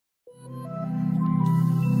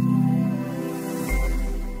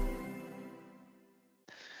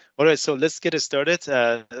All right, so let's get it started.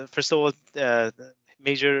 First of all,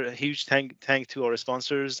 huge thank to our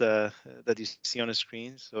sponsors that you see on the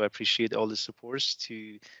screen. So I appreciate all the supports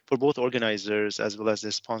for both organizers as well as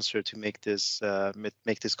the sponsor to make this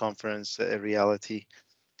conference a reality.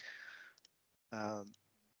 Um,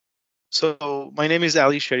 so my name is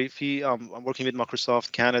Ali Sharifi. I'm working with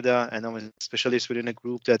Microsoft Canada, and I'm a specialist within a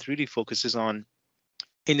group that really focuses on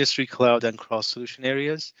industry cloud and cross solution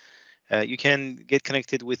areas. You can get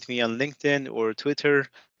connected with me on LinkedIn or Twitter.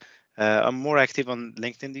 I'm more active on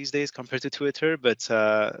LinkedIn these days compared to Twitter, but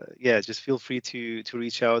yeah, just feel free to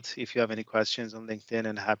reach out if you have any questions on LinkedIn,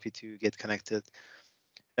 and happy to get connected.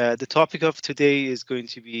 The topic of today is going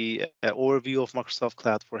to be an overview of Microsoft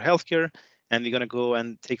Cloud for Healthcare, and we're going to go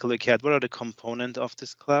and take a look at what are the components of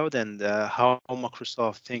this cloud and how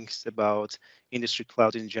Microsoft thinks about industry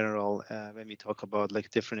cloud in general when we talk about like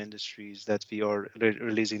different industries that we are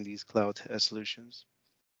releasing these cloud solutions.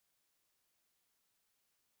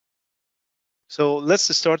 So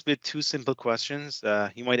let's start with two simple questions.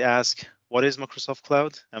 You might ask, what is Microsoft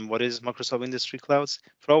Cloud and what is Microsoft Industry Clouds?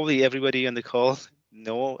 Probably everybody on the call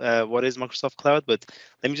know what is Microsoft Cloud, but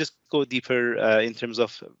let me just go deeper in terms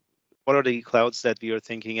of what are the clouds that we are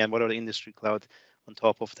thinking and what are the industry cloud on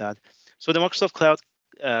top of that. So the Microsoft Cloud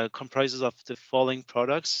comprises of the following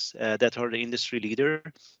products that are the industry leader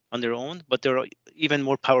on their own, but they're even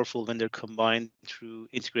more powerful when they're combined through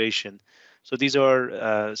integration. So these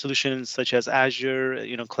are solutions such as Azure,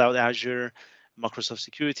 Cloud Azure, Microsoft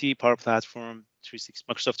Security, Power Platform,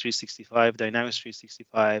 Microsoft 365, Dynamics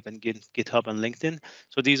 365, and GitHub and LinkedIn.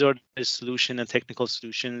 So these are the solution and technical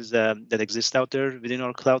solutions that exist out there within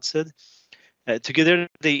our cloud set. Together,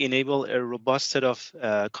 they enable a robust set of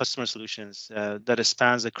customer solutions that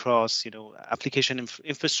spans across, application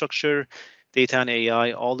infrastructure, data and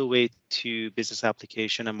AI, all the way to business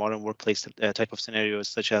application and modern workplace type of scenarios,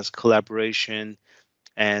 such as collaboration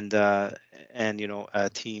and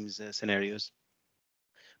teams scenarios.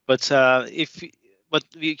 But but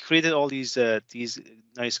we created all these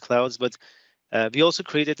nice clouds, but we also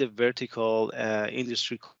created a vertical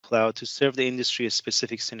industry cloud to serve the industry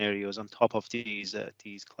specific scenarios on top of these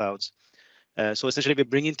clouds. So essentially, we're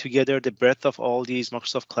bringing together the breadth of all these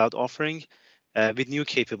Microsoft Cloud offering with new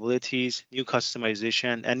capabilities, new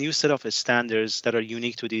customization, and new set of standards that are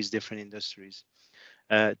unique to these different industries.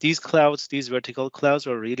 These vertical clouds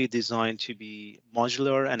are really designed to be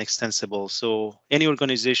modular and extensible. So any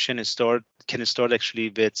organization can start actually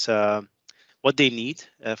with what they need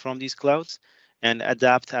from these clouds and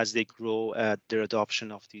adapt as they grow their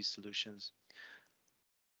adoption of these solutions.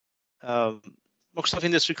 Um, Microsoft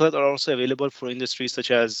Industry Cloud are also available for industries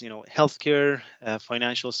such as healthcare,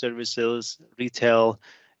 financial services, retail.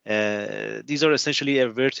 These are essentially a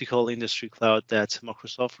vertical industry cloud that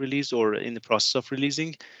Microsoft released or in the process of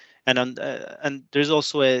releasing. And there's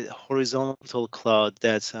also a horizontal cloud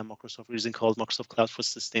that Microsoft is using called Microsoft Cloud for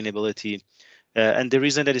Sustainability. And the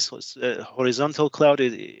reason that it's horizontal cloud,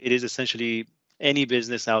 it is essentially any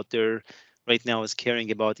business out there right now is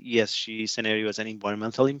caring about ESG scenarios and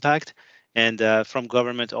environmental impact. And from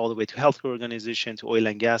government all the way to healthcare organization to oil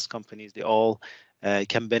and gas companies, they all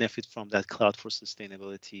can benefit from that cloud for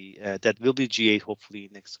sustainability that will be GA hopefully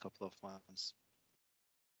next couple of months.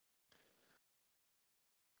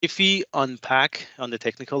 If we unpack on the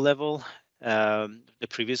technical level, the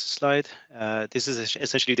previous slide, this is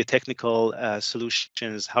essentially the technical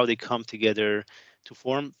solutions, how they come together to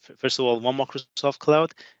form, first of all, one Microsoft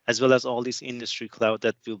Cloud, as well as all these industry cloud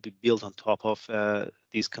that will be built on top of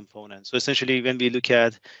these components. So essentially, when we look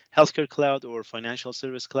at healthcare cloud or financial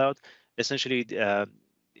service cloud, essentially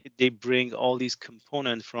they bring all these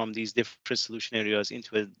components from these different solution areas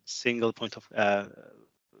into a single point of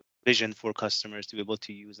vision for customers to be able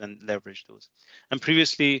to use and leverage those. And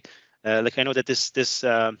previously, like I know that this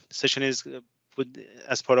session is put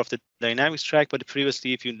as part of the Dynamics track, but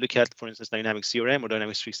previously, if you look at, for instance, Dynamics CRM or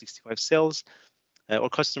Dynamics 365 Sales or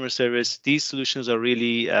customer service, these solutions are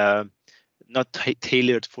really not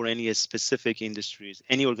tailored for any specific industries.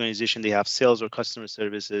 Any organization, they have sales or customer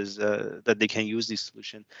services that they can use this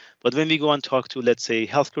solution. But when we go and talk to, let's say,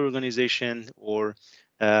 healthcare organization or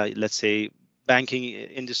let's say banking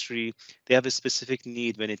industry, they have a specific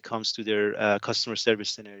need when it comes to their customer service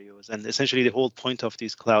scenarios. And essentially, the whole point of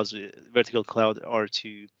these clouds, vertical cloud, are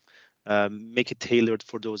to make it tailored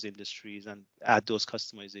for those industries and add those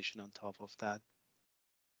customization on top of that.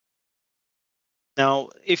 Now,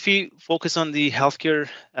 if we focus on the healthcare,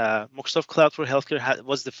 Microsoft Cloud for Healthcare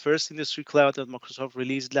was the first industry cloud that Microsoft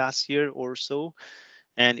released last year or so.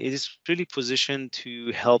 And it is really positioned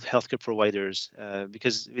to help healthcare providers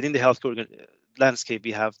because within the healthcare landscape,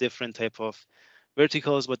 we have different type of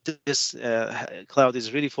verticals, but this cloud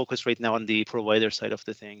is really focused right now on the provider side of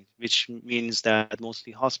the thing, which means that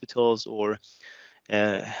mostly hospitals or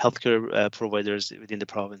healthcare providers within the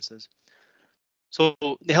provinces. So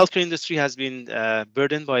the healthcare industry has been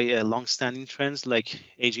burdened by long-standing trends like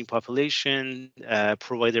aging population,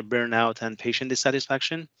 provider burnout, and patient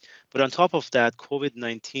dissatisfaction. But on top of that,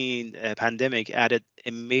 COVID-19 pandemic added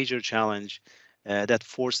a major challenge that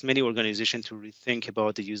forced many organizations to rethink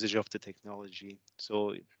about the usage of the technology.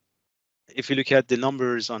 So if you look at the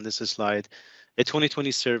numbers on this slide, a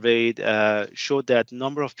 2020 survey showed that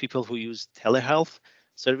number of people who use telehealth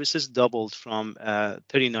services doubled from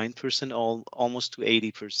 39% almost to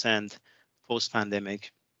 80%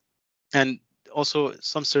 post-pandemic. And also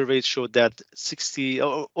some surveys showed that 60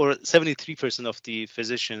 or 73% of the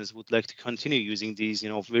physicians would like to continue using these,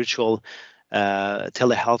 virtual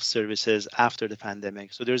telehealth services after the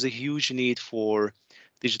pandemic. So there's a huge need for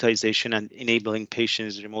digitization and enabling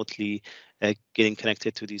patients remotely getting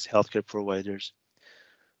connected to these healthcare providers.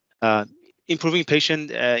 Uh, Improving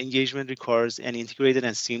patient engagement requires an integrated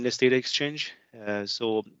and seamless data exchange.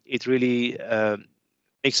 So it really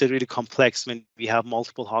makes it really complex when we have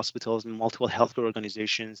multiple hospitals and multiple healthcare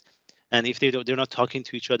organizations. And if they're not talking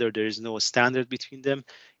to each other, there is no standard between them.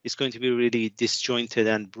 It's going to be really disjointed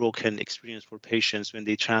and broken experience for patients when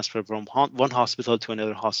they transfer from one hospital to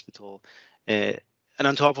another hospital. Uh, and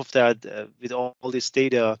on top of that, with all this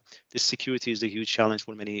data, the security is a huge challenge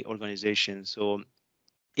for many organizations. So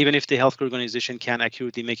even if the healthcare organization can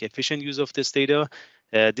accurately make efficient use of this data,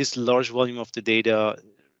 this large volume of the data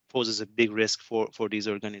poses a big risk for these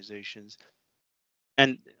organizations.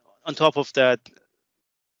 And on top of that,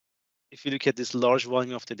 if you look at this large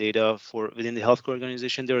volume of the data for within the healthcare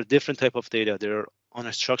organization, there are different type of data. There are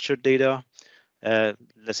unstructured data.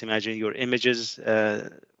 Let's imagine your images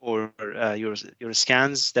or your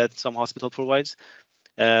scans that some hospital provides.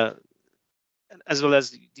 Uh, as well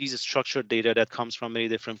as these structured data that comes from many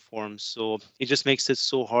different forms. So it just makes it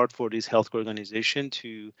so hard for this healthcare organization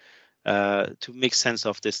to make sense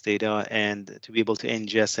of this data and to be able to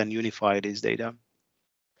ingest and unify this data.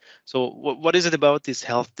 So what is it about this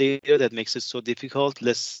health data that makes it so difficult?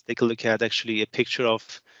 Let's take a look at actually a picture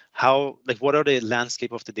of how, like, what are the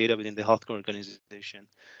landscape of the data within the healthcare organization.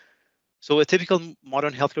 So a typical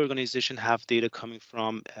modern healthcare organization have data coming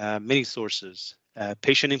from many sources.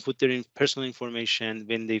 Patient input their personal information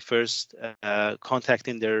when they first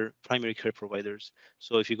contacting their primary care providers.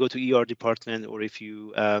 So if you go to ER department or if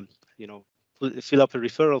you fill up a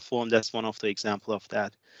referral form, that's one of the example of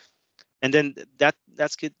that. And then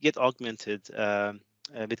that's get augmented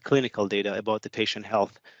with clinical data about the patient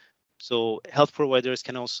health. So health providers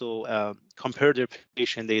can also compare their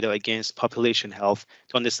patient data against population health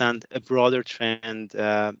to understand a broader trend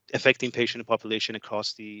affecting patient population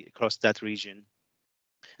across that region.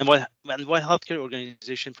 And while healthcare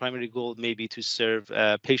organization primary goal may be to serve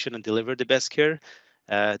patient and deliver the best care,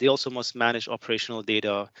 they also must manage operational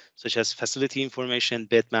data such as facility information,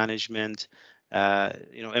 bed management,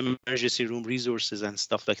 emergency room resources and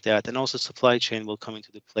stuff like that. And also supply chain will come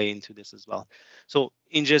into the play into this as well. So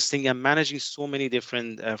ingesting and managing so many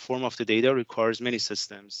different form of the data requires many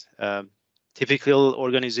systems. Typical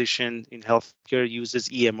organization in healthcare uses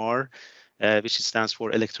EMR, which stands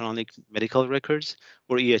for electronic medical records,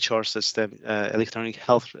 or EHR system, electronic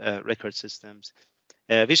health record systems,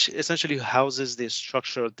 which essentially houses the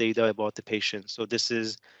structural data about the patient. So this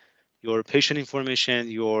is your patient information,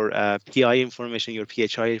 your PI information, your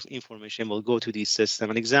PHI information will go to these systems.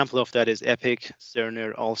 An example of that is Epic,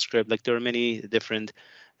 Cerner, Allscripts. Like there are many different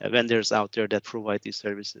vendors out there that provide these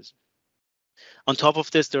services. On top of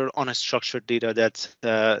this, there are unstructured data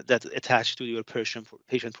that attach to your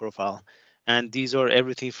patient profile, and these are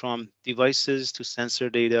everything from devices to sensor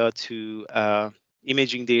data to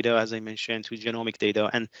imaging data, as I mentioned, to genomic data,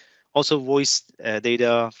 and also voice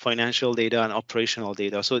data, financial data, and operational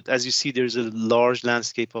data. So as you see, there's a large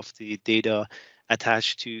landscape of the data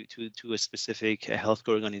attached to a specific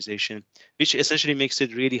healthcare organization, which essentially makes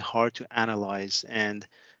it really hard to analyze and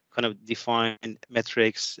kind of define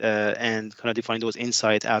metrics and kind of define those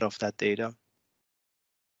insights out of that data.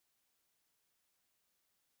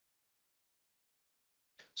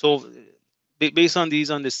 So based on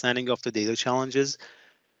these understanding of the data challenges,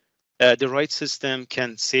 the right system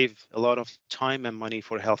can save a lot of time and money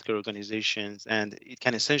for healthcare organizations, and it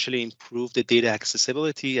can essentially improve the data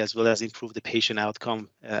accessibility as well as improve the patient outcome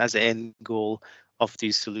as the end goal of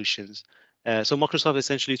these solutions. So Microsoft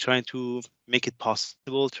essentially trying to make it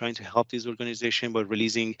possible, trying to help these organizations by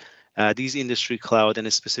releasing these industry cloud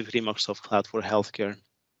and specifically Microsoft Cloud for healthcare.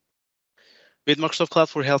 With Microsoft Cloud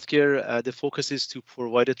for Healthcare, the focus is to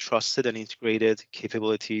provide a trusted and integrated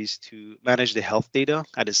capabilities to manage the health data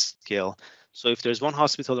at a scale. So if there's one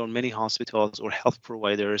hospital or many hospitals or health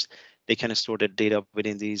providers, they can store the data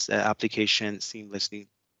within these applications seamlessly.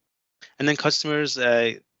 And then customers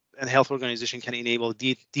and health organization can enable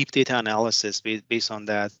deep data analysis based on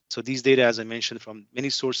that. So these data, as I mentioned, from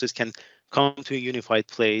many sources can come to a unified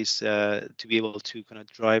place to be able to kind of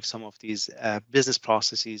drive some of these business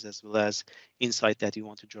processes as well as insight that you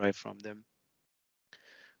want to drive from them.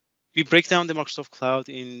 We break down the Microsoft Cloud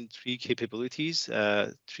in three capabilities.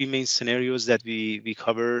 Three main scenarios that we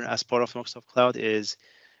cover as part of Microsoft Cloud is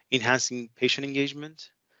enhancing patient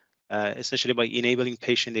engagement, essentially by enabling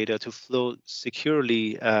patient data to flow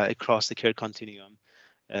securely across the care continuum,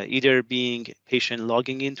 either being patient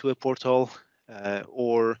logging into a portal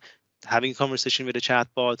or having a conversation with a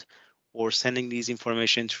chatbot or sending these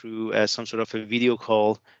information through some sort of a video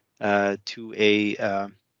call to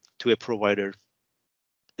a provider.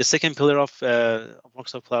 The second pillar of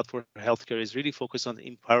Microsoft Cloud for Healthcare is really focused on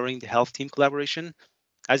empowering the health team collaboration.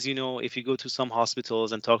 As you know, if you go to some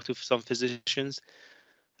hospitals and talk to some physicians,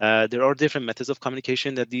 there are different methods of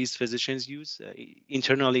communication that these physicians use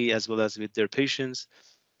internally as well as with their patients.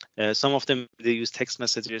 Some of them they use text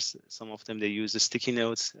messages. Some of them they use the sticky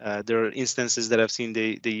notes. There are instances that I've seen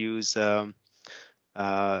they use uh,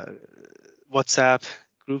 WhatsApp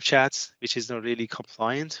group chats, which is not really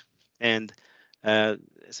compliant. And uh,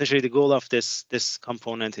 essentially, the goal of this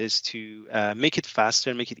component is to make it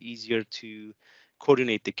faster, make it easier to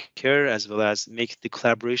coordinate the care, as well as make the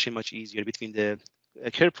collaboration much easier between the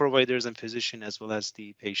care providers and physician, as well as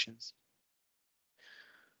the patients.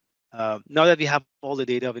 Now that we have all the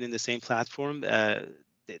data within the same platform,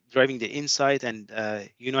 driving the insight and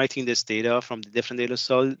uniting this data from the different data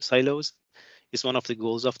silos is one of the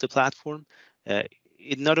goals of the platform. Uh,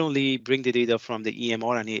 it not only brings the data from the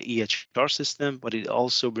EMR and the EHR system, but it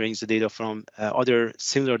also brings the data from other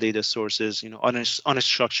similar data sources,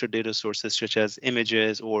 unstructured data sources such as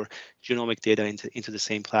images or genomic data into the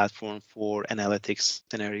same platform for analytics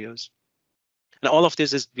scenarios. And all of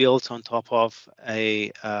this is built on top of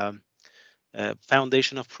a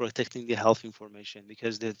foundation of protecting the health information,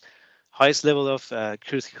 because the highest level of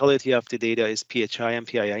criticality of the data is PHI and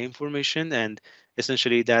PII information, and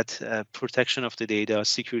essentially that protection of the data,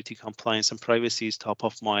 security, compliance, and privacy is top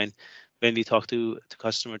of mind when we talk to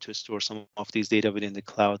customer to store some of these data within the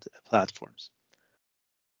cloud platforms.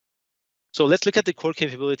 So let's look at the core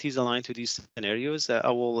capabilities aligned to these scenarios. I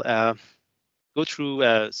will go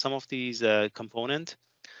through some of these components.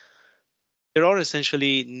 There are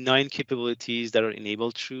essentially 9 capabilities that are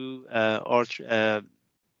enabled through our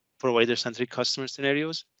provider-centric customer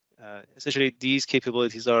scenarios. Essentially, these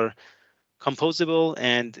capabilities are composable,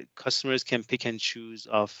 and customers can pick and choose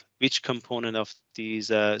of which component of these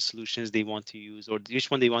solutions they want to use or which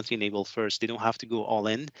one they want to enable first. They don't have to go all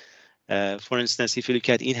in. For instance, if you look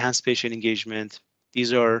at enhanced patient engagement,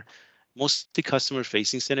 these are mostly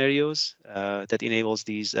customer-facing scenarios that enables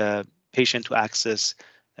these patient to access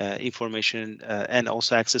information and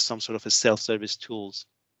also access some sort of a self-service tools,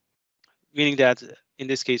 meaning that in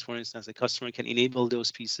this case, for instance, a customer can enable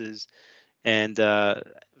those pieces, and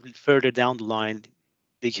further down the line,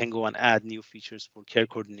 they can go and add new features for care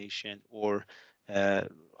coordination or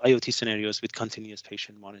IoT scenarios with continuous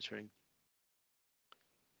patient monitoring.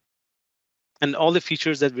 And all the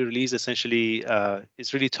features that we release essentially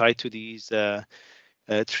is really tied to these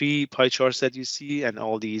 3 pie charts that you see, and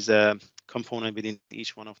all these components within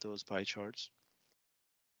each one of those pie charts.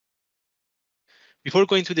 Before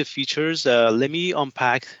going to the features, let me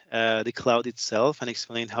unpack the cloud itself and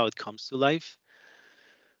explain how it comes to life.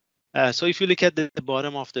 So if you look at the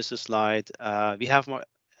bottom of this slide, we have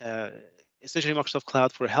essentially Microsoft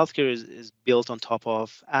Cloud for Healthcare is built on top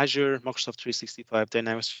of Azure, Microsoft 365,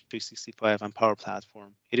 Dynamics 365, and Power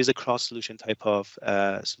Platform. It is a cross-solution type of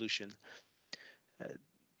solution.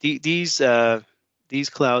 These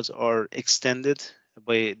clouds are extended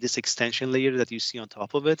by this extension layer that you see on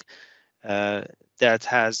top of it. That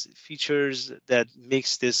has features that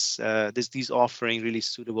makes these offering really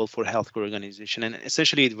suitable for healthcare organization, and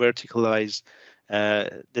essentially it verticalizes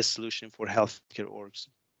this solution for healthcare orgs.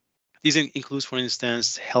 These includes, for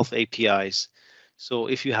instance, health APIs. So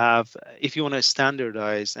if you want to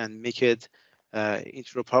standardize and make it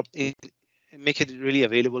make it really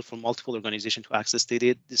available for multiple organizations to access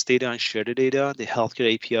this data and share the data, the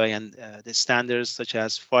healthcare API and the standards such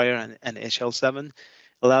as FHIR and HL7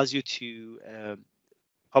 allows you to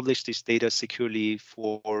publish this data securely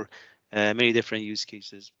for many different use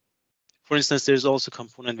cases. For instance, there's also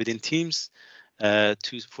component within Teams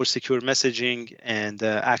for secure messaging and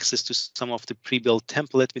access to some of the pre-built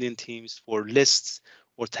template within Teams for lists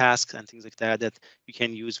or tasks and things like that you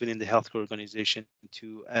can use within the healthcare organization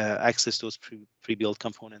to access those pre-built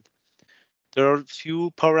components. There are a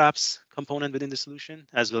few Power Apps component within the solution,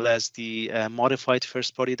 as well as the modified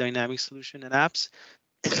first-party dynamic solution and apps.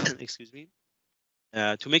 Excuse me.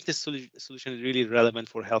 To make this solution really relevant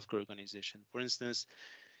for healthcare organization. For instance,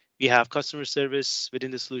 we have customer service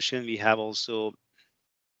within the solution. We have also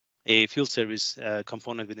a field service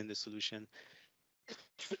component within the solution.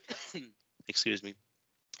 Excuse me.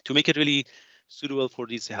 To make it really suitable for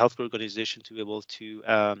these healthcare organization to be able to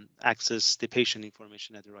access the patient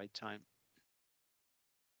information at the right time.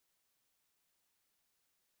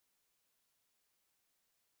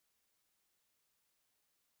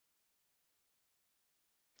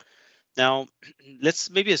 Now, let's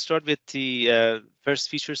maybe start with the first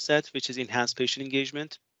feature set, which is enhanced patient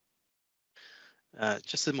engagement.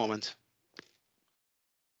 Just a moment.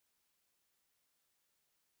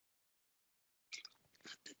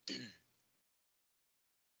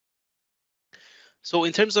 So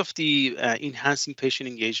in terms of the enhancing patient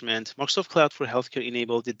engagement, Microsoft Cloud for Healthcare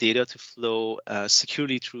enabled the data to flow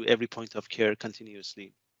securely through every point of care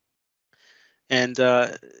continuously. And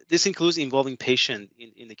this includes involving patient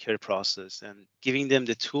in the care process and giving them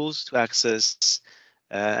the tools to access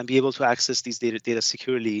and be able to access these data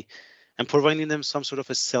securely, and providing them some sort of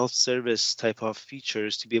a self-service type of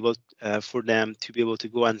features to be able for them to be able to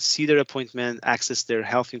go and see their appointment, access their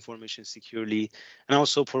health information securely, and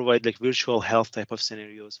also provide like virtual health type of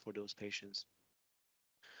scenarios for those patients.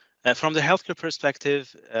 From the healthcare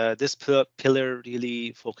perspective, this pillar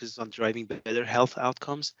really focuses on driving better health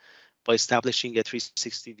outcomes by establishing a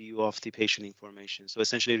 360 view of the patient information. So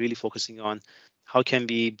essentially really focusing on how can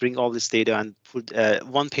we bring all this data and put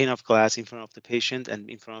one pane of glass in front of the patient and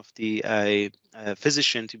in front of the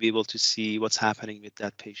physician to be able to see what's happening with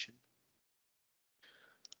that patient.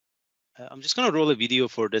 I'm just going to roll a video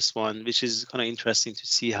for this one, which is kind of interesting to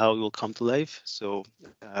see how it will come to life. So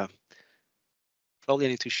probably I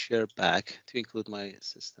need to share back to include my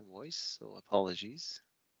system voice, so apologies.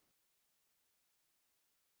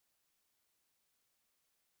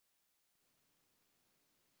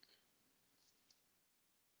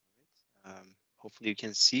 Hopefully you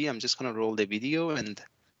can see. I'm just going to roll the video and.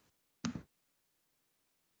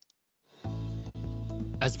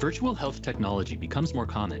 As virtual health technology becomes more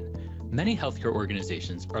common, many healthcare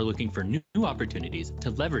organizations are looking for new opportunities to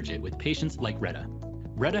leverage it with patients like Retta.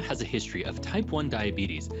 Retta has a history of type 1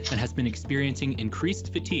 diabetes and has been experiencing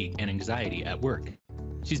increased fatigue and anxiety at work.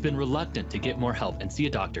 She's been reluctant to get more help and see a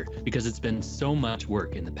doctor because it's been so much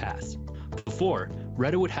work in the past. Before,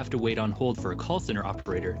 Retta would have to wait on hold for a call center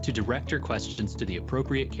operator to direct her questions to the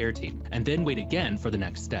appropriate care team and then wait again for the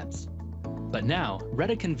next steps. But now,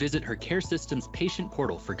 Retta can visit her care system's patient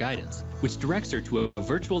portal for guidance, which directs her to a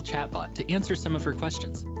virtual chatbot to answer some of her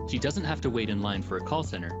questions. She doesn't have to wait in line for a call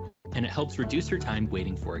center, and it helps reduce her time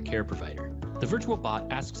waiting for a care provider. The virtual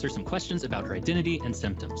bot asks her some questions about her identity and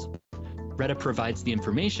symptoms. Retta provides the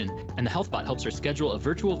information, and the health bot helps her schedule a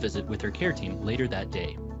virtual visit with her care team later that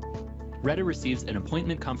day. Retta receives an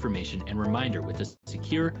appointment confirmation and reminder with a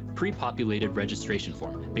secure, pre-populated registration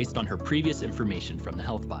form based on her previous information from the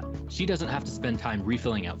health bot. She doesn't have to spend time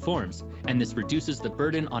refilling out forms, and this reduces the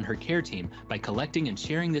burden on her care team by collecting and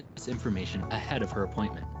sharing this information ahead of her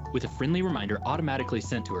appointment. With a friendly reminder automatically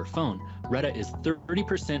sent to her phone, Retta is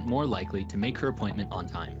 30% more likely to make her appointment on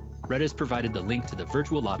time. Retta has provided the link to the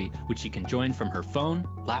virtual lobby, which she can join from her phone,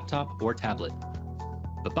 laptop, or tablet.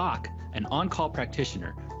 Babak, an on-call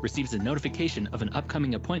practitioner, receives a notification of an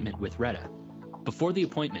upcoming appointment with Retta. Before the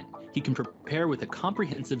appointment, he can prepare with a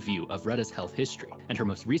comprehensive view of Retta's health history and her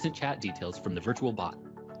most recent chat details from the virtual bot.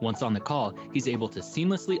 Once on the call, he's able to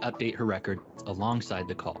seamlessly update her records alongside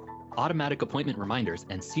the call. Automatic appointment reminders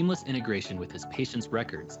and seamless integration with his patient's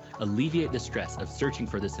records alleviate the stress of searching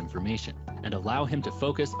for this information and allow him to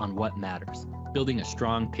focus on what matters, building a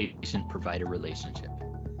strong patient-provider relationship.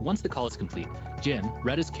 Once the call is complete, Jim,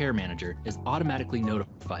 Retta's care manager, is automatically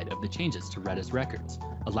notified of the changes to Retta's records,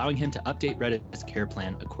 allowing him to update Retta's care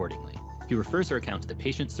plan accordingly. He refers her account to the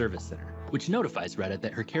Patient Service Center, which notifies Retta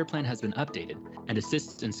that her care plan has been updated and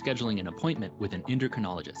assists in scheduling an appointment with an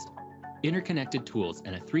endocrinologist. Interconnected tools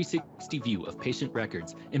and a 360 view of patient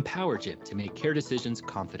records empower Jim to make care decisions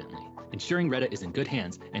confidently, ensuring Retta is in good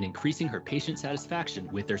hands and increasing her patient satisfaction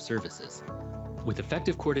with their services. With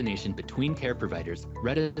effective coordination between care providers,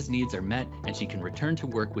 Retta's needs are met and she can return to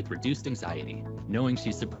work with reduced anxiety, knowing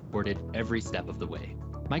she's supported every step of the way.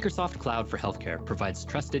 Microsoft Cloud for Healthcare provides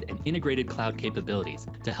trusted and integrated cloud capabilities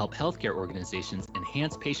to help healthcare organizations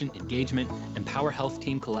enhance patient engagement, empower health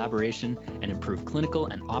team collaboration, and improve clinical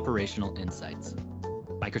and operational insights.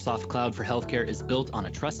 Microsoft Cloud for Healthcare is built on a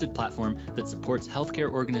trusted platform that supports healthcare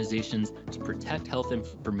organizations to protect health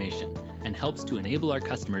information and helps to enable our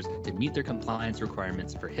customers to meet their compliance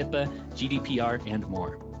requirements for HIPAA, GDPR, and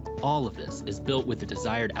more. All of this is built with the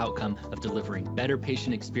desired outcome of delivering better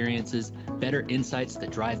patient experiences, better insights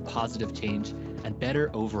that drive positive change, and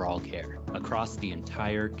better overall care across the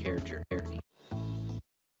entire care journey.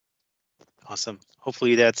 Awesome.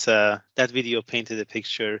 Hopefully that video painted a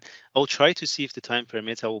picture. I'll try to see if the time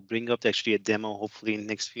permits. I will bring up actually a demo hopefully in the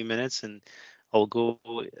next few minutes, and I'll go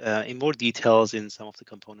in more details in some of the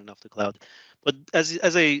component of the cloud. But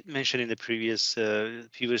as I mentioned in the previous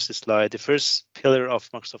slide, the first pillar of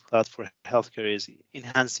Microsoft Cloud for Healthcare is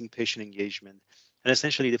enhancing patient engagement, and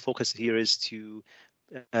essentially the focus here is to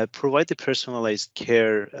provide the personalized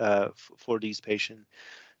care for these patients.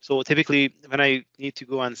 So typically, when I need to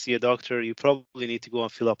go and see a doctor, you probably need to go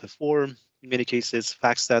and fill up a form. In many cases,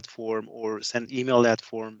 fax that form or send email that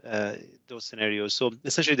form. Those scenarios. So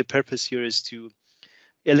essentially, the purpose here is to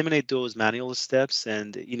eliminate those manual steps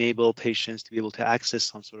and enable patients to be able to access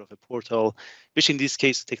some sort of a portal, which in this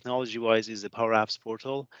case, technology-wise, is the Power Apps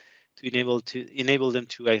portal, to enable them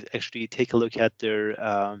to actually take a look at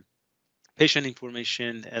their patient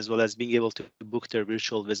information, as well as being able to book their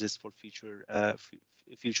virtual visits for future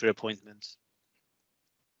appointments.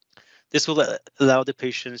 This will allow the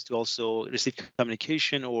patients to also receive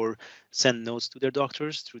communication or send notes to their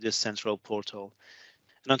doctors through this central portal.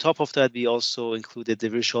 And on top of that, we also included the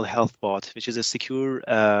virtual health bot, which is a secure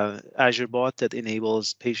Azure bot that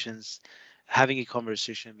enables patients having a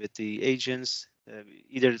conversation with the agents,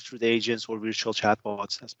 either through the agents or virtual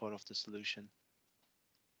chatbots as part of the solution.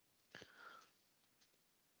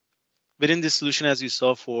 Within this solution, as you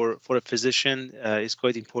saw, for a physician, it's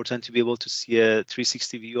quite important to be able to see a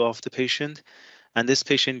 360 view of the patient. And this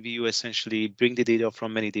patient view essentially bring the data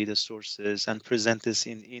from many data sources and present this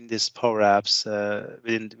in this Power Apps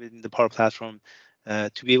within the Power Platform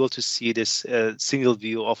to be able to see this single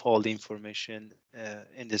view of all the information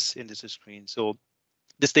in this screen. So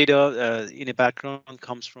this data in the background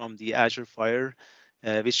comes from the Azure Fire,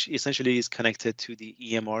 which essentially is connected to the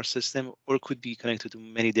EMR system, or could be connected to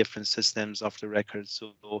many different systems of the record.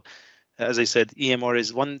 So as I said, EMR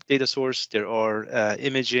is one data source. There are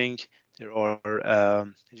imaging, there are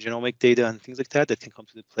genomic data and things like that that can come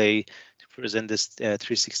to the play to present this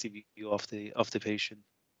 360 view of the patient.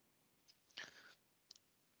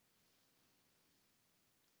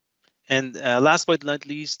 And last but not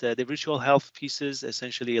least, the virtual health pieces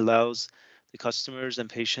essentially allows the customers and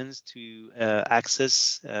patients to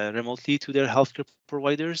access remotely to their healthcare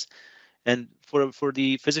providers. And for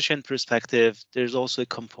the physician perspective, there's also a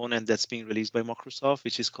component that's being released by Microsoft,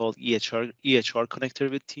 which is called EHR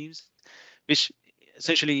connector with Teams, which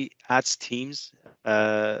essentially adds Teams,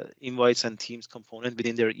 invites and Teams component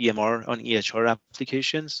within their EMR on EHR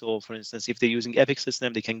application. So for instance, if they're using Epic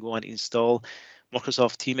system, they can go and install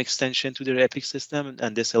Microsoft Team extension to their Epic system,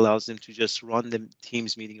 and this allows them to just run the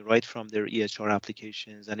Teams meeting right from their EHR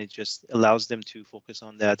applications, and it just allows them to focus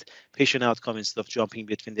on that patient outcome instead of jumping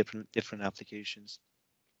between different applications.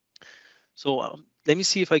 So let me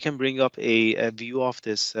see if I can bring up a view of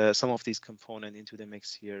this, some of these components into the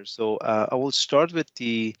mix here. So I will start with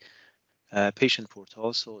the patient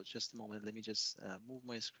portal. So just a moment, let me just move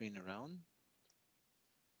my screen around.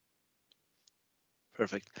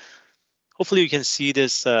 Perfect. Hopefully you can see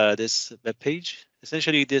this this web page.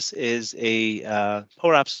 Essentially, this is a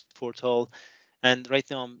Power Apps portal, and right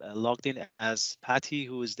now I'm logged in as Patty,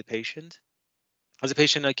 who is the patient. As a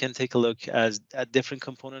patient, I can take a look at different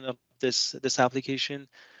component of this application.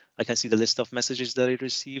 I can see the list of messages that I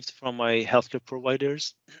received from my healthcare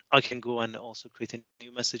providers. I can go and also create a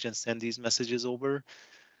new message and send these messages over.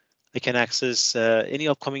 I can access any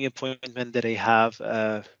upcoming appointment that I have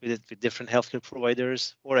with different healthcare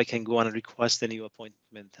providers, or I can go and request a new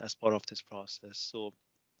appointment as part of this process. So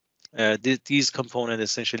these component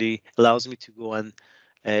essentially allows me to go and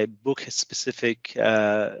book a specific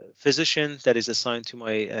physician that is assigned to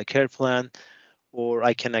my care plan, or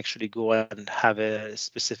I can actually go and have a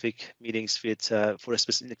specific meetings with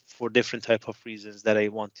for different type of reasons that I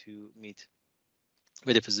want to meet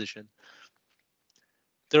with a physician.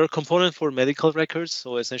 There are components for medical records,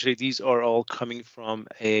 so essentially these are all coming from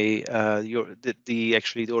actually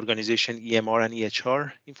the organization EMR and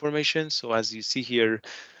EHR information. So as you see here,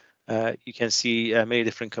 you can see many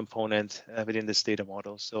different components within this data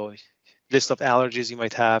model. So list of allergies you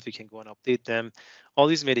might have. You can go and update them. All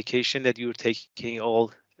these medication that you're taking,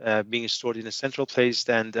 all being stored in a central place,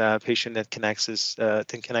 and patient that can access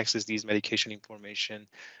these medication information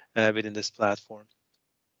within this platform.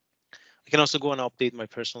 I can also go and update my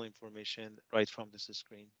personal information right from this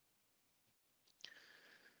screen.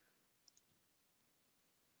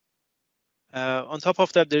 On top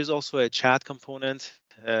of that, there's also a chat component,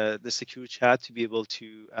 the secure chat, to be able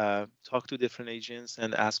to talk to different agents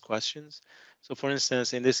and ask questions. So for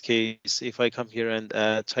instance, in this case, if I come here and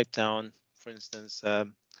type down, for instance, I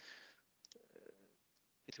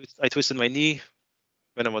twisted my knee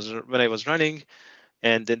when I was running,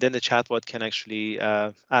 and then the chatbot can actually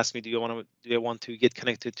ask me, do I want to get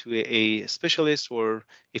connected to a specialist, or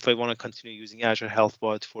if I want to continue using Azure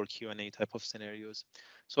HealthBot for Q&A type of scenarios.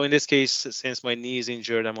 So in this case, since my knee is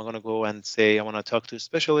injured, I'm going to go and say I want to talk to a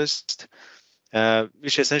specialist,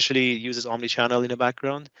 which essentially uses omnichannel in the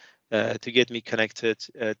background to get me connected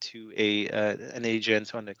to an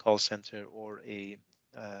agent on a call center, or a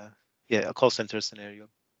call center scenario.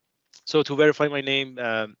 So to verify my name,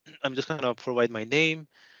 I'm just going to provide my name,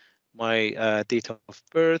 my date of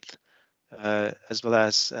birth, as well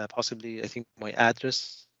as possibly, I think, my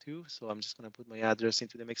address too. So I'm just going to put my address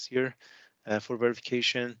into the mix here for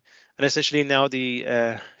verification. And essentially now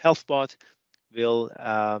the health bot will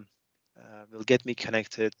get me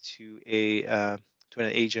connected to an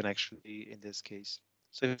agent, actually, in this case.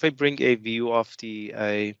 So if I bring a view of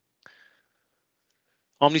the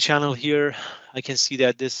omnichannel here, I can see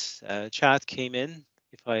that this chat came in.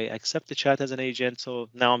 If I accept the chat as an agent, so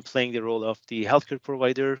now I'm playing the role of the healthcare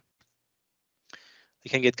provider. I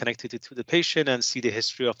can get connected to the patient and see the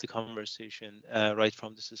history of the conversation right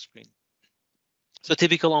from this screen. So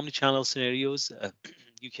typical omnichannel scenarios,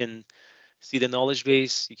 you can see the knowledge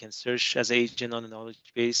base, you can search as agent on the knowledge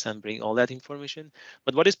base and bring all that information.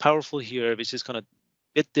 But what is powerful here, which is kind of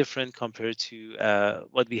bit different compared to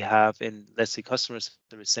what we have in, let's say, customer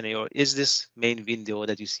service scenario, is this main window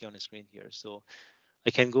that you see on the screen here. So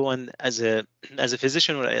I can go on as a as a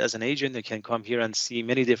physician or as an agent. I can come here and see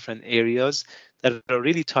many different areas that are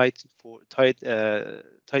really tied to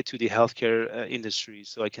the healthcare industry.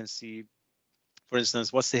 So I can see, for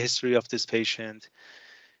instance, what's the history of this patient.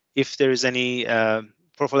 If there is any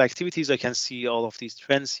profile activities, I can see all of these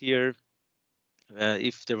trends here.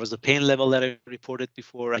 If there was a pain level that I reported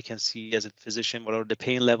before, I can see as a physician what are the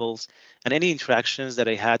pain levels, and any interactions that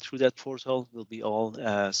I had through that portal will be all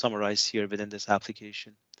summarized here within this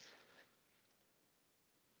application.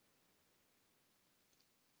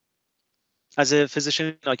 As a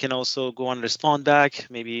physician, I can also go and respond back.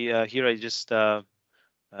 Maybe here I just uh,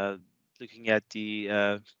 looking at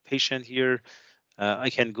the patient here, I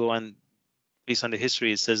can go and, based on the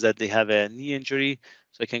history, it says that they have a knee injury.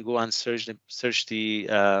 So I can go and search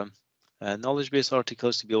the knowledge base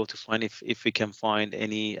articles to be able to find if we can find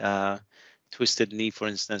any twisted knee, for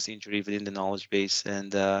instance, injury within the knowledge base,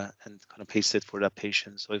 and kind of paste it for that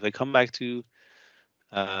patient. So if I come back to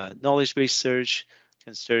knowledge base search, I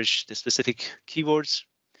can search the specific keywords,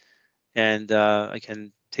 and I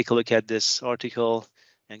can take a look at this article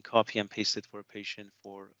and copy and paste it for a patient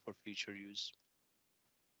for future use.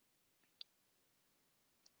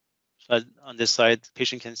 So on this side, the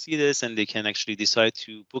patient can see this and they can actually decide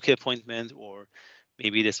to book an appointment, or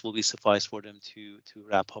maybe this will be suffice for them to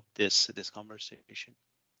wrap up this conversation.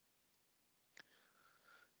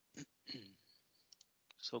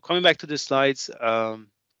 So coming back to the slides,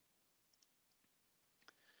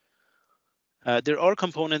 there are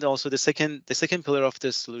components also. The second pillar of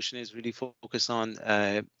this solution is really focused on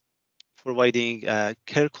providing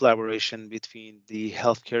care collaboration between the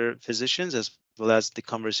healthcare physicians, as well as the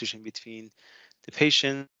conversation between the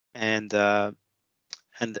patient and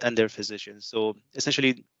their physicians. So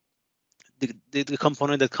essentially, the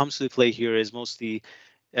component that comes to play here is mostly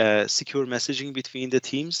secure messaging between the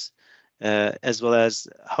teams, as well as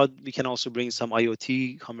how we can also bring some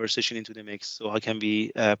IoT conversation into the mix. So how can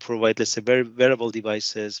we provide, let's say, very wearable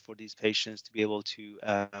devices for these patients to be able to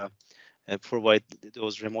provide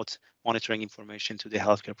those remote monitoring information to the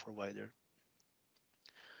healthcare provider.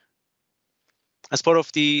 As part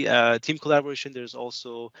of the team collaboration, there's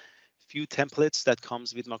also few templates that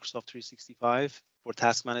comes with Microsoft 365 for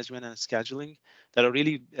task management and scheduling that are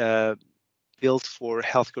really built for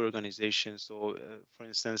healthcare organizations. So for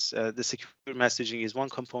instance, the secure messaging is one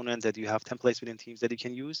component that you have templates within Teams that you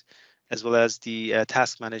can use, as well as the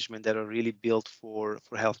task management that are really built for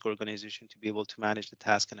healthcare organization to be able to manage the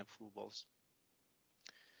task and approvals.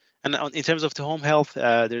 And in terms of the home health,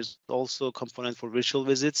 there's also a component for virtual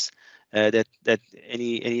visits that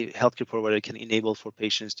any healthcare provider can enable for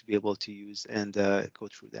patients to be able to use and go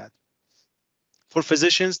through that. For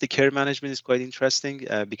physicians, the care management is quite interesting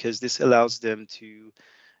because this allows them to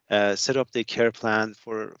set up the care plan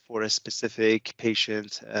for a specific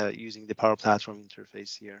patient using the Power Platform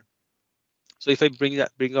interface here. So if I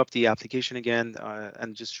bring up the application again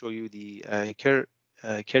and just show you the care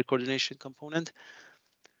coordination component,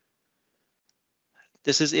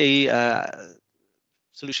 this is a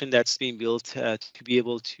solution that's being built to be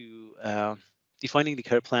able to defining the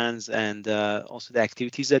care plans and also the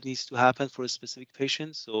activities that needs to happen for a specific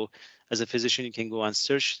patient. So as a physician, you can go and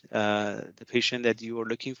search the patient that you are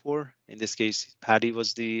looking for. In this case, Patty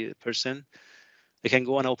was the person. I can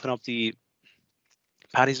go and open up the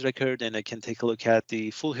Patty's record, and I can take a look at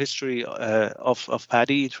the full history of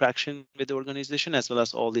Patty interaction with the organization, as well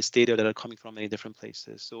as all this data that are coming from many different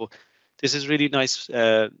places. So this is really nice,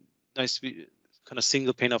 kind of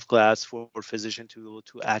single pane of glass for physician to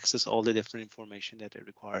access all the different information that they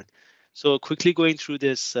required. So quickly going through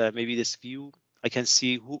this, maybe this view, I can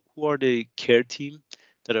see who are the care team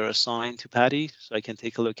that are assigned to Patty. So I can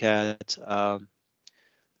take a look at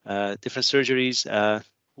different surgeries,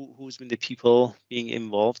 who's been the people being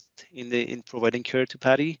involved in providing care to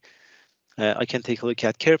Patty. I can take a look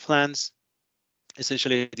at care plans.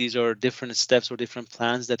 Essentially, these are different steps or different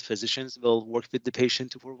plans that physicians will work with the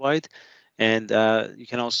patient to provide. And you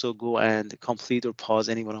can also go and complete or pause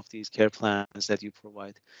any one of these care plans that you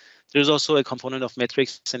provide. There's also a component of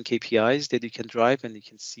metrics and KPIs that you can drive, and you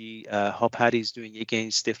can see how Patty is doing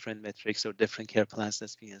against different metrics or different care plans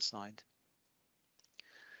that's being assigned.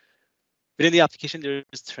 Within the application, there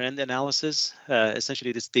is trend analysis.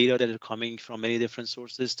 Essentially, this data that are coming from many different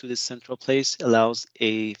sources to this central place allows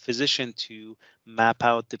a physician to map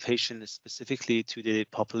out the patient specifically to the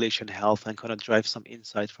population health and kind of drive some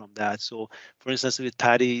insight from that. So, for instance, with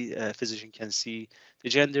Patty, a physician can see the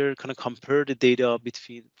gender, kind of compare the data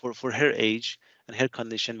between for her age and her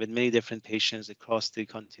condition with many different patients across the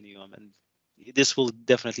continuum, and this will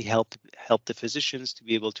definitely help the physicians to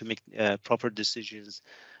be able to make proper decisions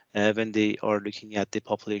when they are looking at the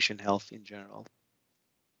population health in general.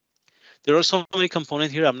 There are so many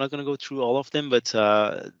components here. I'm not going to go through all of them, but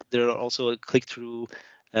there are also click-through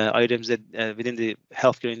items that within the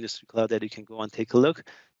healthcare industry cloud that you can go and take a look.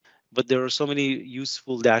 But there are so many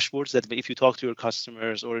useful dashboards that if you talk to your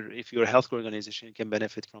customers or if you're a healthcare organization, you can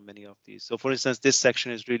benefit from many of these. So for instance, this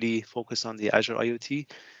section is really focused on the Azure IoT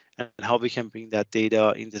and how we can bring that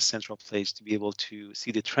data in the central place to be able to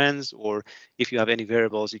see the trends, or if you have any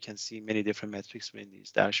variables, you can see many different metrics within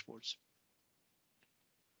these dashboards.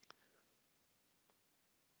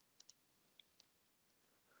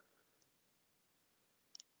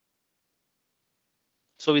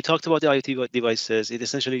 So we talked about the IoT devices. It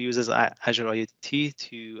essentially uses Azure IoT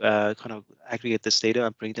to kind of aggregate this data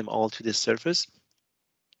and bring them all to this surface.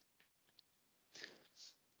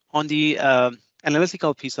 On the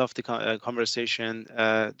analytical piece of the conversation,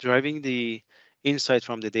 driving the insight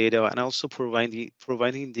from the data and also providing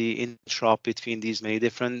the interop between these many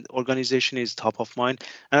different organizations is top of mind.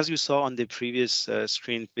 As you saw on the previous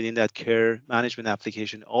screen within that care management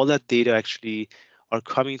application, all that data actually are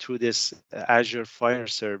coming through this Azure Fire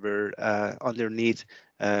server underneath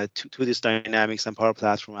to this Dynamics and Power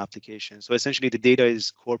Platform application. So essentially the data is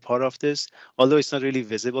core part of this, although it's not really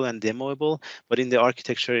visible and demoable, but in the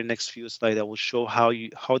architecture in the next few slides, I will show how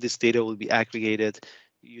this data will be aggregated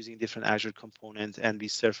using different Azure components and be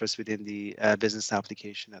surfaced within the business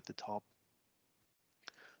application at the top.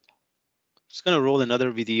 Just going to roll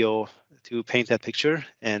another video to paint that picture,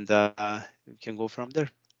 and we can go from there.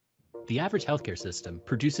 The average healthcare system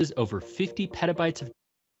produces over 50 petabytes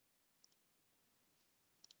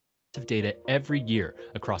of data every year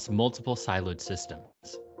across multiple siloed systems.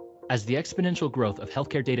 As the exponential growth of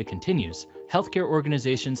healthcare data continues, healthcare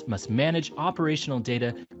organizations must manage operational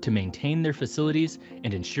data to maintain their facilities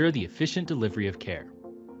and ensure the efficient delivery of care.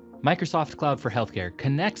 Microsoft Cloud for Healthcare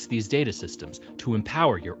connects these data systems to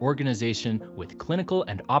empower your organization with clinical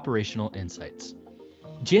and operational insights.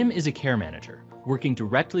 Jim is a care manager, working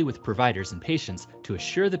directly with providers and patients to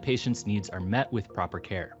assure the patient's needs are met with proper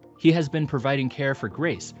care. He has been providing care for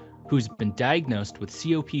Grace, who's been diagnosed with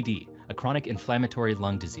COPD, a chronic inflammatory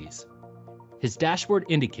lung disease. His dashboard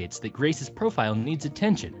indicates that Grace's profile needs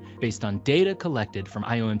attention based on data collected from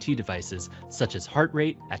IOMT devices such as heart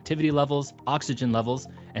rate, activity levels, oxygen levels,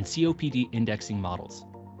 and COPD indexing models.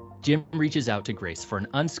 Jim reaches out to Grace for an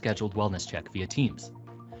unscheduled wellness check via Teams.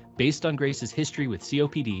 Based on Grace's history with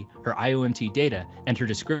COPD, her IOMT data, and her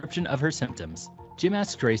description of her symptoms, Jim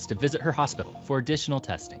asks Grace to visit her hospital for additional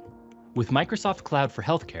testing. With Microsoft Cloud for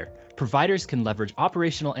Healthcare, providers can leverage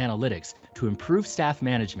operational analytics to improve staff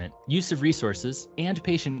management, use of resources, and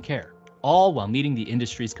patient care. all while meeting the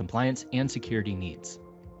industry's compliance and security needs.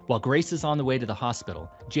 While Grace is on the way to the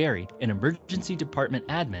hospital, Jerry, an emergency department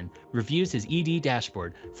admin, reviews his ED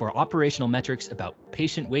dashboard for operational metrics about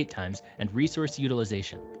patient wait times and resource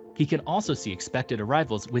utilization. He can also see expected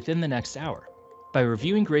arrivals within the next hour. By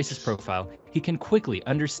reviewing Grace's profile, he can quickly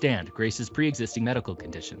understand Grace's pre-existing medical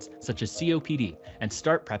conditions, such as COPD, and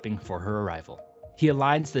start prepping for her arrival. He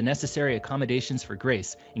aligns the necessary accommodations for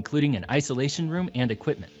Grace, including an isolation room and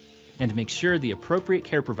equipment, and makes sure the appropriate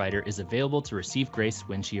care provider is available to receive Grace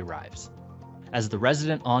when she arrives. As the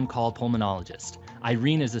resident on-call pulmonologist,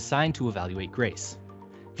 Irene is assigned to evaluate Grace.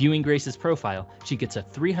 Viewing Grace's profile, she gets a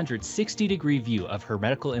 360-degree view of her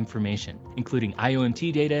medical information, including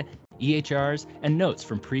IOMT data, EHRs, and notes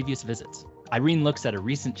from previous visits. Irene looks at a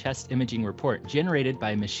recent chest imaging report generated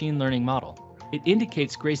by a machine learning model. It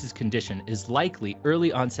indicates Grace's condition is likely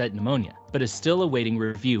early onset pneumonia, but is still awaiting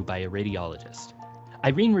review by a radiologist.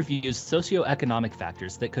 Irene reviews socioeconomic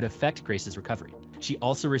factors that could affect Grace's recovery. She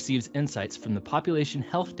also receives insights from the Population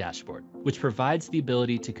Health Dashboard, which provides the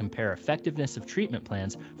ability to compare effectiveness of treatment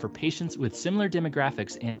plans for patients with similar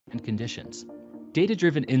demographics and conditions.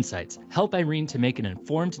 Data-driven insights help Irene to make an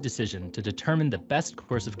informed decision to determine the best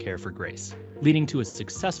course of care for Grace, leading to a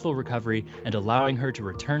successful recovery and allowing her to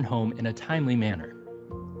return home in a timely manner.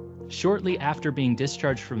 Shortly after being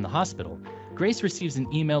discharged from the hospital, Grace receives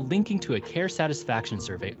an email linking to a care satisfaction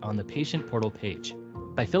survey on the patient portal page.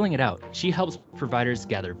 By filling it out, she helps providers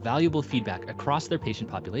gather valuable feedback across their patient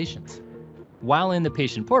populations. While in the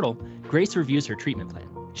patient portal, Grace reviews her treatment plan.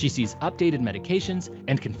 She sees updated medications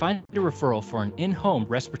and can find a referral for an in-home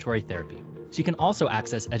respiratory therapy. She can also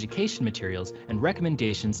access education materials and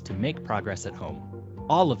recommendations to make progress at home.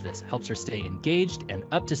 All of this helps her stay engaged and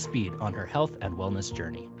up to speed on her health and wellness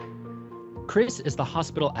journey. Chris is the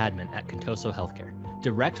hospital admin at Contoso Healthcare,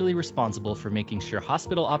 directly responsible for making sure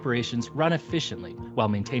hospital operations run efficiently while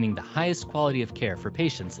maintaining the highest quality of care for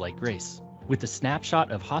patients like Grace. With a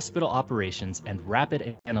snapshot of hospital operations and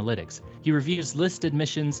rapid analytics, he reviews list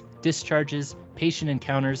admissions, discharges, patient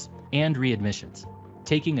encounters, and readmissions.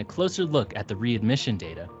 Taking a closer look at the readmission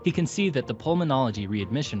data, he can see that the pulmonology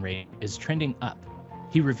readmission rate is trending up.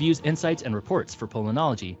 He reviews insights and reports for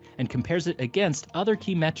pulmonology and compares it against other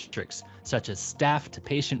key metrics such as staff to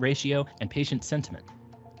patient ratio and patient sentiment.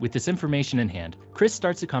 With this information in hand, Chris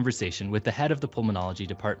starts a conversation with the head of the pulmonology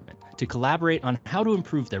department to collaborate on how to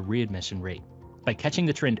improve their readmission rate. By catching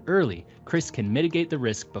the trend early, Chris can mitigate the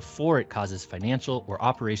risk before it causes financial or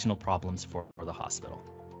operational problems for the hospital.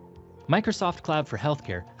 Microsoft Cloud for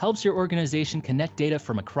Healthcare helps your organization connect data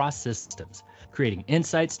from across systems, creating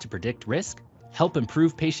insights to predict risk, help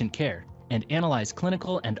improve patient care, and analyze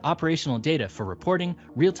clinical and operational data for reporting,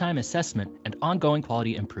 real-time assessment, and ongoing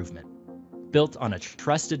quality improvement. Built on a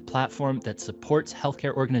trusted platform that supports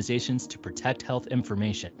healthcare organizations to protect health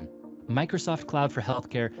information, Microsoft Cloud for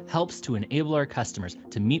Healthcare helps to enable our customers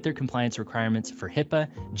to meet their compliance requirements for HIPAA,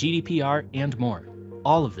 GDPR, and more.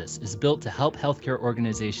 All of this is built to help healthcare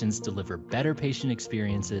organizations deliver better patient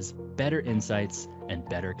experiences, better insights, and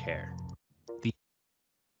better care.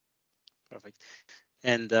 Perfect.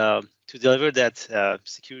 And to deliver that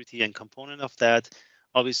security and component of that,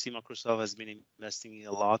 obviously Microsoft has been investing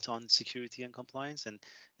a lot on security and compliance, and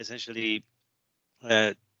essentially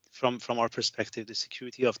uh, from our perspective, the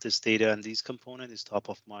security of this data and these components is top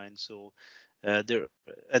of mind. So there,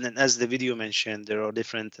 and then as the video mentioned, there are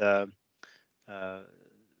different uh,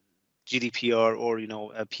 GDPR or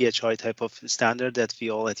a PHI type of standard that we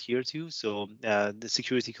all adhere to. So the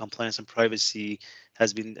security, compliance, and privacy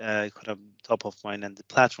has been kind of top of mind, and the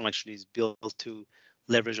platform actually is built to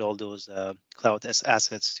leverage all those cloud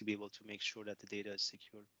assets to be able to make sure that the data is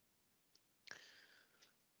secure.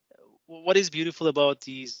 What is beautiful about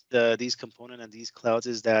these components and these clouds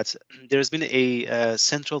is that there's been a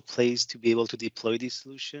central place to be able to deploy these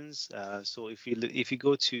solutions. So if you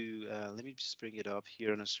go to let me just bring it up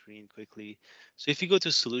here on the screen quickly. So if you go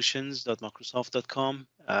to solutions.microsoft.com,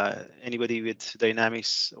 anybody with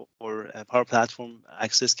Dynamics or Power Platform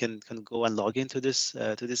access can go and log into this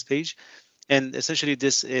page. And essentially,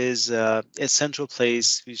 this is a central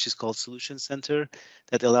place which is called Solution Center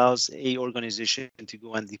that allows a organization to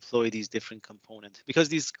go and deploy these different components. Because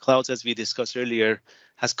these clouds, as we discussed earlier,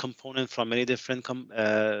 has components from many different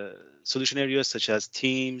solution areas such as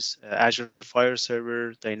Teams, Azure Fire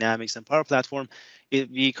Server, Dynamics, and Power Platform.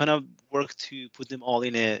 We kind of work to put them all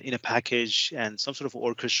in a package and some sort of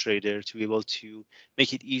orchestrator to be able to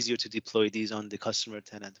make it easier to deploy these on the customer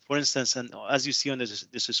tenant. For instance, and as you see on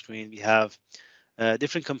this screen, we have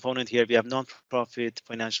different component here. We have non-profit,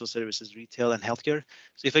 financial services, retail, and healthcare.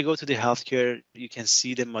 So if I go to the healthcare, you can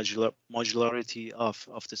see the modularity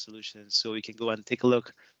of the solution. So we can go and take a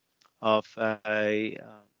look of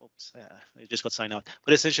oops, I just got signed out.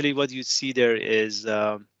 But essentially, what you see there is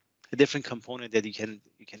a different component that you can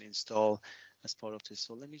install as part of this.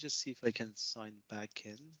 So let me just see if I can sign back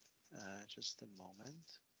in. Just a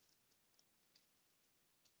moment.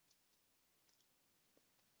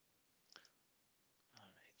 All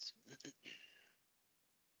right.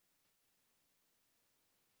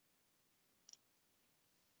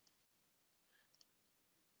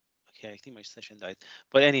 Okay, I think my session died.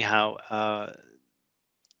 But anyhow,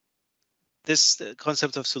 this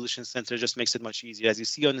concept of solution center just makes it much easier. As you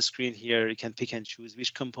see on the screen here, you can pick and choose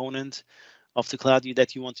which component of the cloud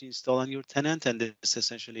that you want to install on your tenant, and this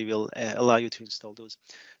essentially will allow you to install those.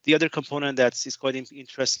 The other component that is quite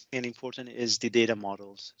interesting and important is the data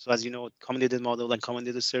models. So as you know, common data model and common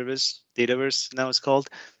data service, Dataverse now is called,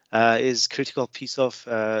 is critical piece of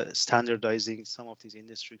standardizing some of these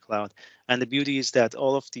industry cloud. And the beauty is that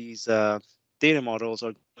all of these data models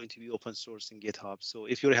are going to be open source in GitHub. So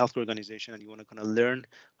if you're a healthcare organization and you want to kind of learn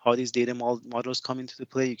how these data models come into the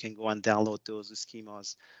play, you can go and download those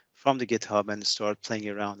schemas from the GitHub and start playing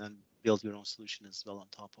around and build your own solution as well on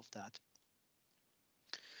top of that.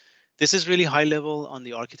 This is really high level on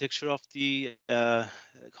the architecture of the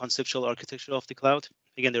conceptual architecture of the cloud.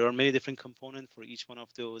 Again, there are many different components for each one of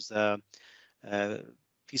those uh,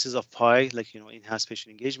 pieces of pie, like enhanced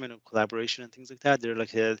patient engagement or collaboration and things like that. They're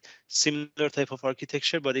like a similar type of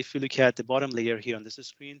architecture, but if you look at the bottom layer here on this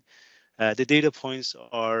screen, the data points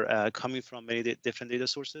are coming from many different data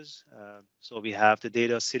sources. So we have the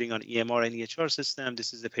data sitting on EMR and EHR system.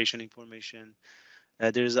 This is the patient information.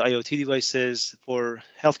 There's IoT devices for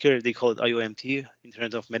healthcare. They call it IOMT,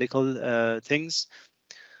 Internet of Medical things.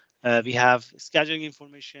 We have scheduling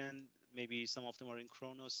information. Maybe some of them are in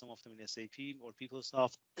Kronos, some of them in SAP or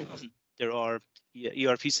PeopleSoft. There are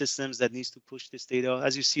ERP systems that needs to push this data.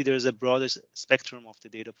 As you see, there's a broader spectrum of the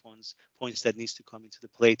data points that needs to come into the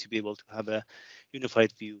play to be able to have a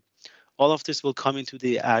unified view. All of this will come into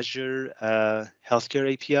the Azure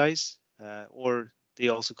healthcare APIs, or they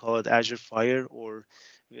also call it Azure Fire or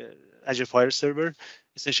Azure Fire Server.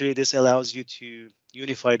 Essentially, this allows you to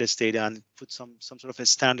unify this data and put some sort of a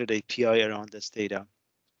standard API around this data.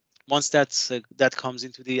 Once that comes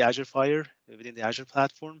into the Azure Fire within the Azure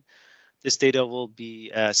platform, this data will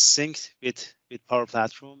be synced with Power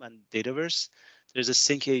Platform and Dataverse. There's a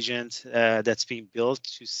sync agent that's being built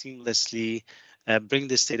to seamlessly bring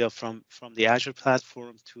this data from the Azure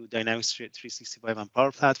platform to Dynamics 365 and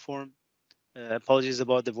Power Platform. Apologies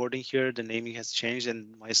about the wording here. The naming has changed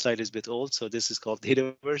and my slide is a bit old, so this is called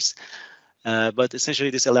Dataverse. But essentially,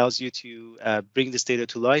 this allows you to bring this data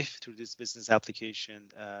to life through this business application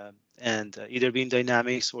and either be in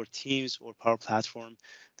Dynamics or Teams or Power Platform.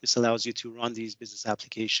 This allows you to run these business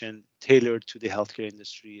applications tailored to the healthcare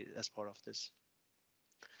industry as part of this.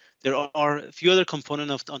 There are a few other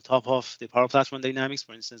components on top of the Power Platform Dynamics.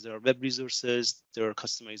 For instance, there are web resources, there are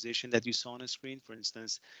customization that you saw on the screen. For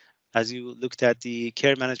instance, as you looked at the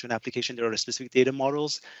care management application, there are specific data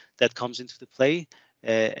models that comes into the play.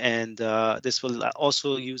 And this will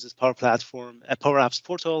also use this Power Platform, a Power Apps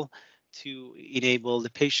portal to enable the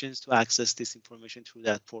patients to access this information through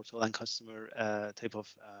that portal and customer type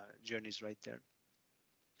of journeys right there.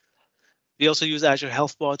 We also use Azure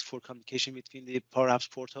HealthBot for communication between the Power Apps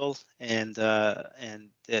portal and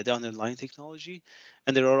the underlying technology.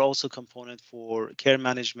 And there are also components for care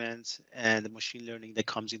management and machine learning that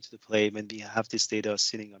comes into the play when we have this data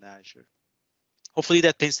sitting on Azure. Hopefully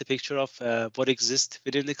that paints the picture of what exists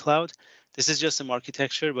within the cloud. This is just some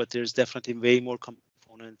architecture, but there's definitely way more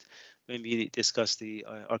component when we discuss the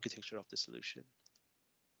architecture of the solution.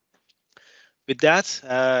 With that,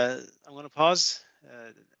 I'm going to pause.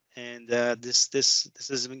 And this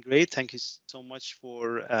has been great. Thank you so much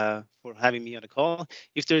for having me on the call.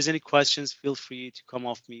 If there's any questions, feel free to come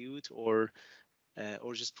off mute or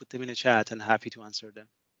just put them in the chat, and happy to answer them.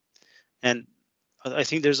 And I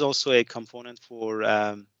think there's also a component for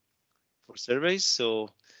surveys, so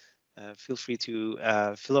feel free to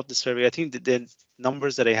fill up the survey. I think the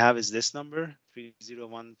numbers that I have is this number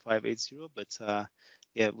 301580, but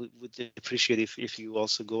yeah, we would appreciate if you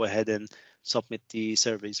also go ahead and submit the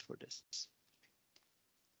surveys for this.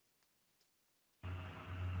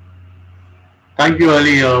 Thank you,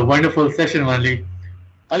 Ali. A wonderful session, Ali.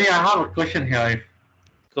 Ali, I have a question here.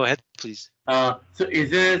 Go ahead, please. So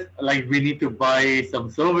is it like we need to buy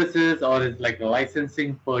some services, or is like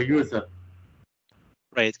licensing per user?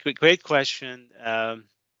 Right, great question.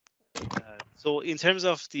 So in terms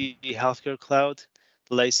of the healthcare cloud,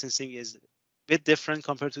 the licensing is a bit different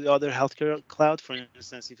compared to the other healthcare cloud. For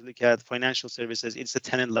instance, if you look at financial services, it's a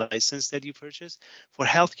tenant license that you purchase. For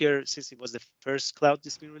healthcare, since it was the first cloud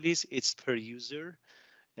that's been released, it's per user.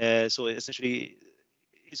 So essentially,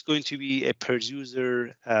 it's going to be a per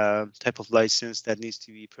user type of license that needs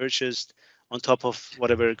to be purchased on top of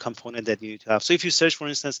whatever component that you need to have. So if you search, for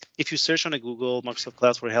instance, if you search on a Google Microsoft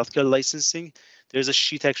Cloud for healthcare licensing, there's a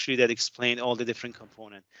sheet actually that explains all the different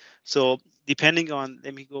components. So depending on,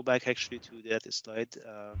 let me go back actually to that slide to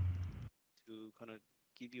kind of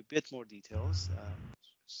give you a bit more details.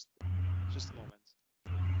 Just, just a moment.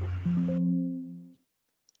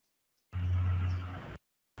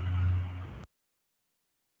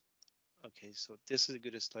 Okay, so this is a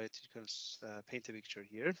good slide to kind of paint a picture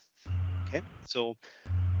here. Okay, so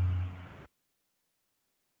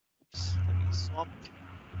oops, let me swap.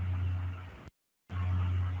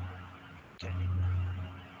 Okay,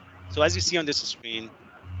 so as you see on this screen,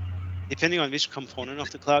 depending on which component of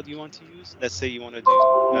the cloud you want to use, let's say you want to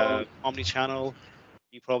do omni-channel,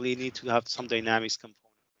 you probably need to have some dynamics component.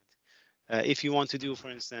 If you want to do, for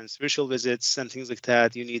instance, virtual visits and things like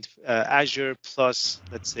that, you need Azure plus,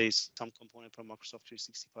 let's say, some component from Microsoft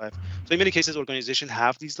 365. So in many cases, organizations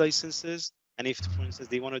have these licenses. And if, for instance,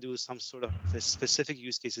 they want to do some sort of a specific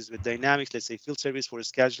use cases with dynamics, let's say field service for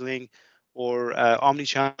scheduling or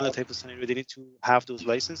omni-channel type of scenario, they need to have those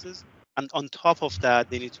licenses. And on top of that,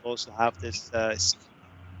 they need to also have this security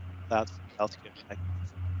cloud for healthcare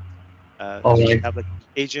package. All So they right. have like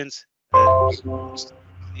agents using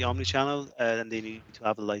the omni-channel, and they need to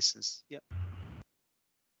have a license. Yeah.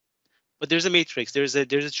 But there's a matrix. There's a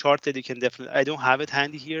chart that you can definitely. I don't have it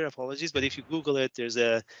handy here. Apologies, but if you Google it, there's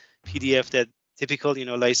a PDF that typical,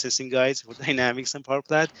 licensing guides for Dynamics and Power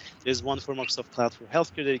Plat. There's one for Microsoft Cloud for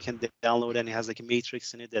Healthcare that you can download, and it has like a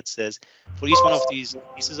matrix in it that says for each one of these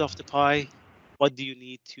pieces of the pie, what do you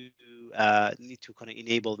need to kind of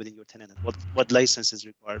enable within your tenant? What license is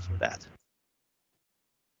required for that?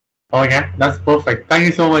 Okay, that's perfect. Thank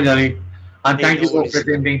you so much, Ali. And Hey, thank you no for worries.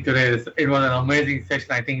 presenting today. It was an amazing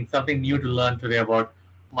session. I think it's something new to learn today about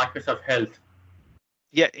Microsoft Health.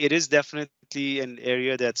 Yeah, it is definitely an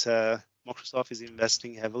area that Microsoft is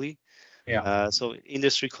investing heavily. Yeah. So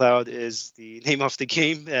industry cloud is the name of the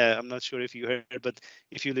game. I'm not sure if you heard, but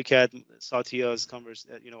if you look at Satya's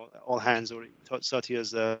all hands or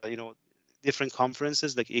Satya's, different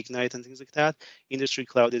conferences like Ignite and things like that, industry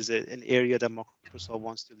cloud is an area that Microsoft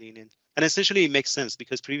wants to lean in. And essentially, it makes sense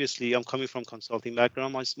because previously I'm coming from consulting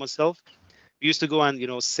background myself. We used to go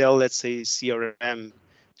and sell, let's say, CRM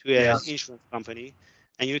to Yeah. an insurance company,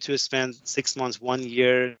 and you need to spend 6 months, 1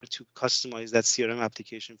 year to customize that CRM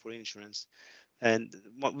application for insurance. And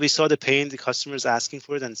we saw the pain, the customers asking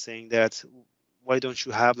for it and saying that, why don't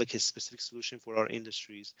you have like a specific solution for our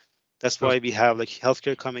industries? That's True. why we have like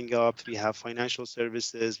healthcare coming up, we have financial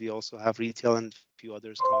services, we also have retail and a few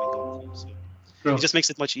others coming up too. So it just True. makes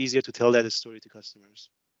it much easier to tell that story to customers.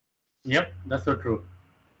 Yep, that's so true.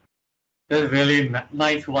 There's really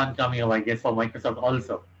nice one coming up, I guess, for Microsoft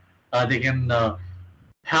also. They can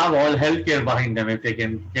have all healthcare behind them if they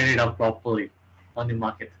can get it up properly on the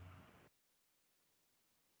market.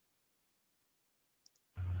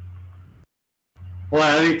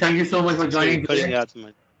 Well, Ali, thank you so much for So you're joining cutting today. out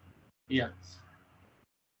my. Yeah.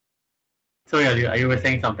 Sorry, Ali, you were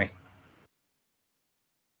saying something.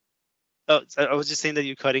 Oh, so I was just saying that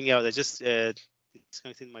you're cutting out. I just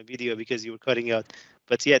disconnected my video because you were cutting out.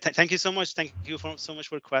 But yeah, thank you so much. Thank you so much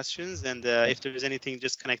for questions. And if there's anything,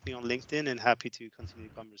 just connect me on LinkedIn, and happy to continue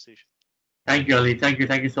the conversation. Thank you, Ali. Thank you.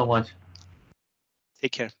 Thank you so much.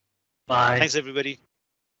 Take care. Bye. Thanks, everybody.